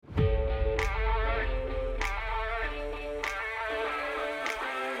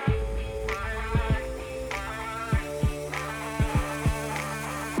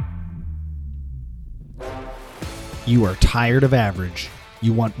You are tired of average.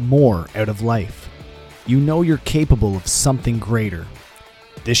 You want more out of life. You know you're capable of something greater.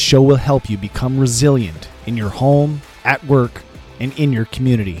 This show will help you become resilient in your home, at work, and in your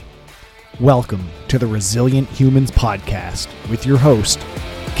community. Welcome to the Resilient Humans Podcast with your host,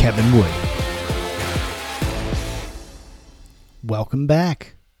 Kevin Wood. Welcome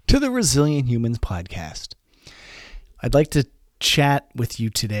back to the Resilient Humans Podcast. I'd like to chat with you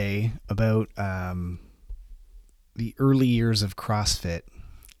today about the early years of CrossFit.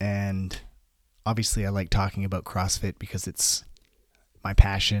 And obviously I like talking about CrossFit because it's my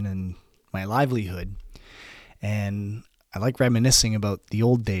passion and my livelihood. And I like reminiscing about the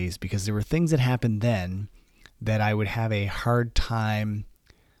old days because there were things that happened then that I would have a hard time,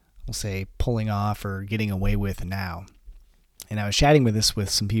 we'll say, pulling off or getting away with now. And I was chatting with this with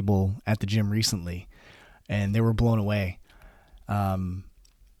some people at the gym recently, and they were blown away.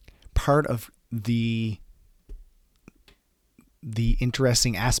 Part of the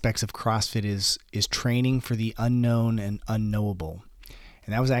interesting aspects of CrossFit is training for the unknown and unknowable.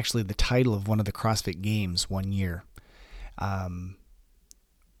 And that was actually the title of one of the CrossFit Games one year.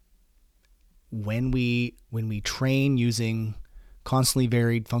 When we train using constantly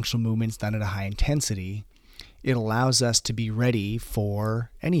varied functional movements done at a high intensity, it allows us to be ready for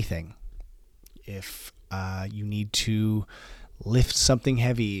anything. If you need to lift something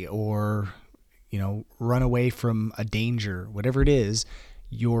heavy or run away from a danger, whatever it is,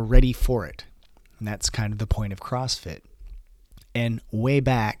 you're ready for it. And that's kind of the point of CrossFit. And way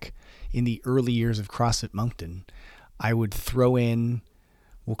back in the early years of CrossFit Moncton, I would throw in,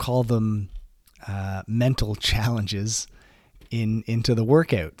 we'll call them mental challenges into the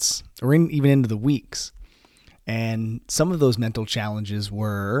workouts or even into the weeks. And some of those mental challenges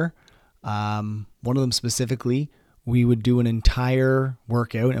were, one of them specifically, we would do an entire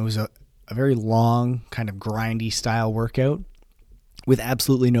workout, and it was a very long, kind of grindy style workout with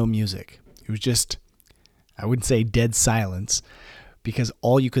absolutely no music. It was just, I wouldn't say dead silence, because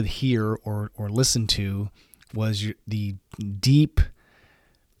all you could hear or listen to was the deep,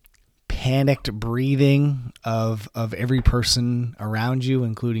 panicked breathing of every person around you,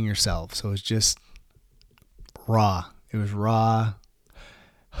 including yourself. So it was just raw. It was raw.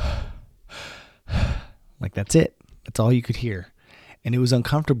 Like, that's it. That's all you could hear. And it was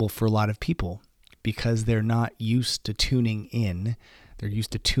uncomfortable for a lot of people because they're not used to tuning in. They're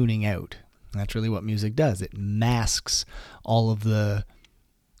used to tuning out. And that's really what music does. It masks all of the,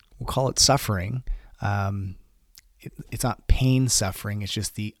 we'll call it suffering. It's not pain suffering. It's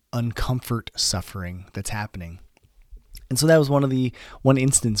just the uncomfort suffering that's happening. And so that was one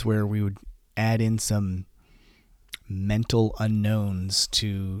instance where we would add in some mental unknowns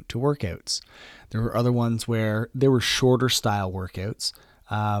to workouts. There were other ones where there were shorter style workouts,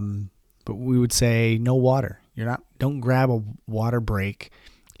 but we would say no water. Don't grab a water break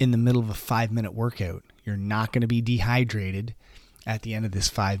in the middle of a 5-minute workout. You're not going to be dehydrated at the end of this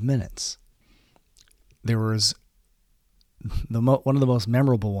 5 minutes. There was one of the most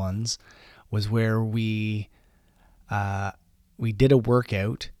memorable ones was where we did a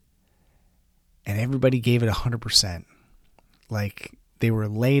workout and everybody gave it 100%. Like, they were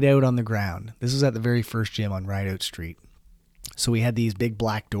laid out on the ground. This was at the very first gym on Rideout Street. So we had these big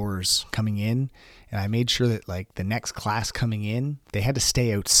black doors coming in, and I made sure that, like, the next class coming in, they had to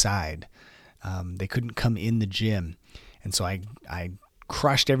stay outside. They couldn't come in the gym. And so I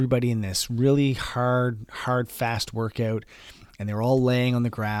crushed everybody in this really hard, fast workout, and they were all laying on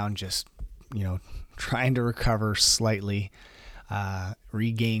the ground, just, trying to recover slightly,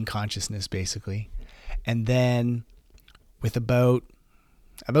 regain consciousness, basically. And then with about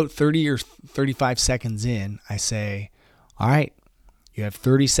 30 or 35 seconds in, I say, all right, you have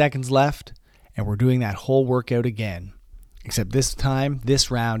 30 seconds left, and we're doing that whole workout again. Except this time,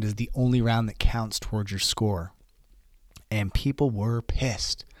 this round is the only round that counts towards your score. And people were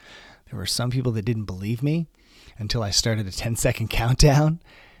pissed. There were some people that didn't believe me until I started a 10-second countdown.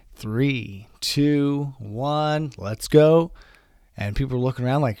 3, 2, 1, let's go. And people were looking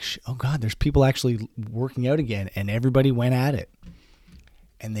around like, oh God, there's people actually working out again. And everybody went at it.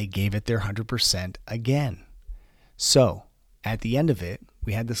 And they gave it their 100% again. So at the end of it,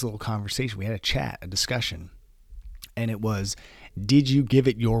 we had this little conversation. We had a chat, a discussion. And it was, did you give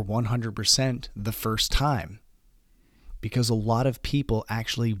it your 100% the first time? Because a lot of people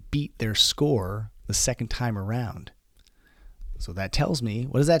actually beat their score the second time around. So that tells me,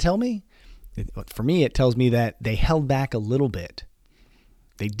 what does that tell me? For me, it tells me that they held back a little bit.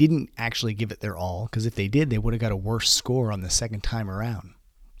 They didn't actually give it their all, because if they did, they would have got a worse score on the second time around.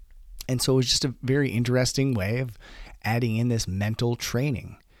 And so it was just a very interesting way of adding in this mental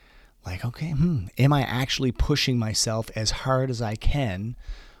training. Like, okay, am I actually pushing myself as hard as I can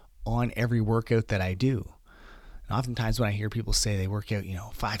on every workout that I do? And oftentimes when I hear people say they work out,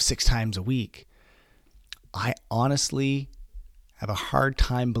 5-6 times a week, I honestly have a hard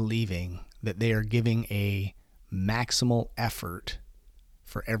time believing that they are giving a maximal effort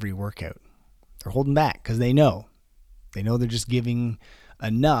for every workout. They're holding back because they know they're just giving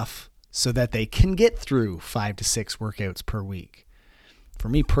enough so that they can get through 5 to 6 workouts per week. For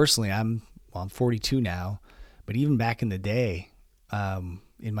me personally, I'm 42 now, but even back in the day,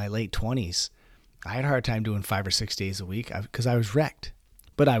 in my late 20s, I had a hard time doing 5 or 6 days a week because I was wrecked,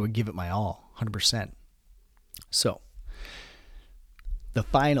 but I would give it my all, 100%. So the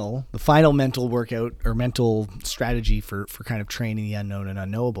final mental workout or mental strategy for kind of training the unknown and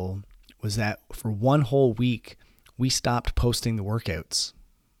unknowable was that for one whole week, we stopped posting the workouts.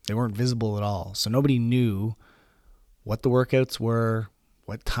 They weren't visible at all. So nobody knew what the workouts were,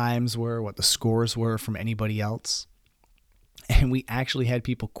 what times were, what the scores were from anybody else. And we actually had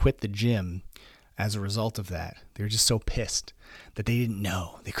people quit the gym as a result of that. They were just so pissed that they didn't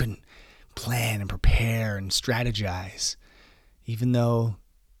know. They couldn't plan and prepare and strategize. Even though,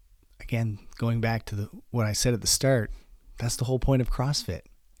 again, going back to what I said at the start, that's the whole point of CrossFit,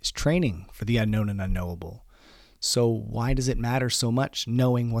 is training for the unknown and unknowable. So why does it matter so much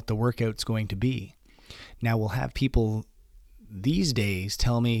knowing what the workout's going to be? Now we'll have people these days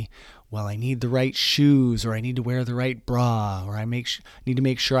tell me, well, I need the right shoes, or I need to wear the right bra, or I need to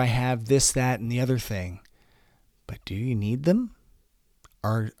make sure I have this, that, and the other thing. But do you need them?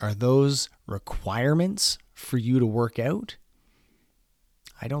 Are those requirements for you to work out?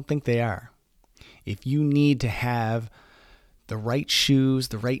 I don't think they are. If you need to have the right shoes,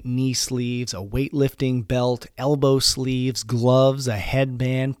 the right knee sleeves, a weightlifting belt, elbow sleeves, gloves, a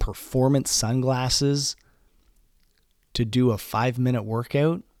headband, performance sunglasses to do a 5-minute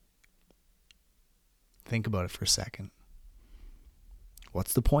workout, think about it for a second.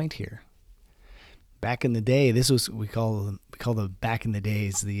 What's the point here? Back in the day, this was we call the back in the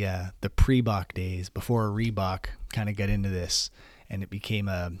days the pre-Bach days, before Reebok kind of got into this and it became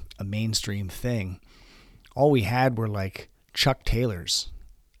a mainstream thing. All we had were like Chuck Taylors,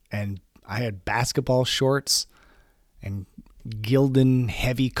 and I had basketball shorts and Gildan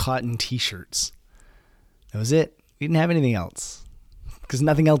heavy cotton t-shirts. That was it. We didn't have anything else because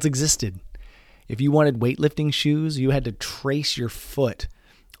nothing else existed. If you wanted weightlifting shoes, you had to trace your foot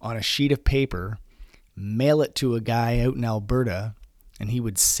on a sheet of paper, mail it to a guy out in Alberta, and he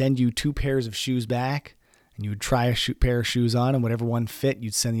would send you 2 pairs of shoes back, and you would try a pair of shoes on, and whatever one fit,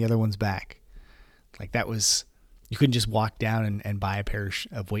 you'd send the other ones back. Like that was, you couldn't just walk down and buy a pair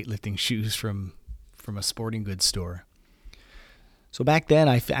of weightlifting shoes from a sporting goods store. So back then,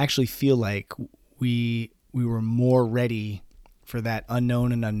 I actually feel like we were more ready for that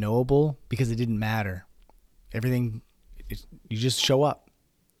unknown and unknowable because it didn't matter. Everything, you just show up.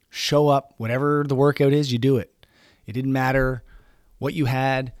 Show up. Whatever the workout is, you do it. It didn't matter what you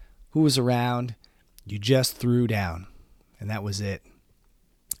had, who was around. You just threw down, and that was it.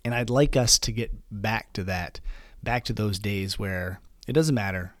 And I'd like us to get back to that, back to those days where it doesn't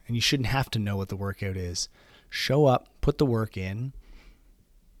matter, and you shouldn't have to know what the workout is. Show up, put the work in,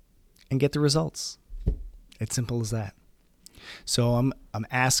 and get the results. It's simple as that. So I'm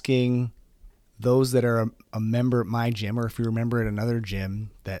asking those that are a member at my gym, or if you're a member at another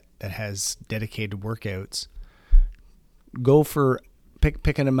gym that has dedicated workouts, go for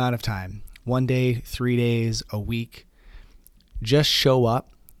pick an amount of time. 1 day, 3 days, a week. Just show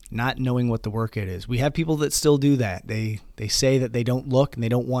up, not knowing what the workout is. We have people that still do that. They say that they don't look and they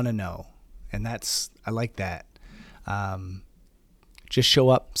don't want to know. And I like that. Just show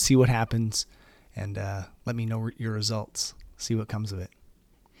up, see what happens, and let me know your results. See what comes of it.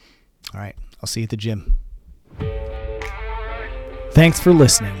 All right, I'll see you at the gym. Thanks for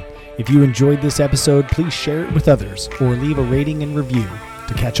listening. If you enjoyed this episode, please share it with others or leave a rating and review.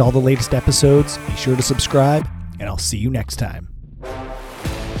 To catch all the latest episodes, be sure to subscribe, and I'll see you next time.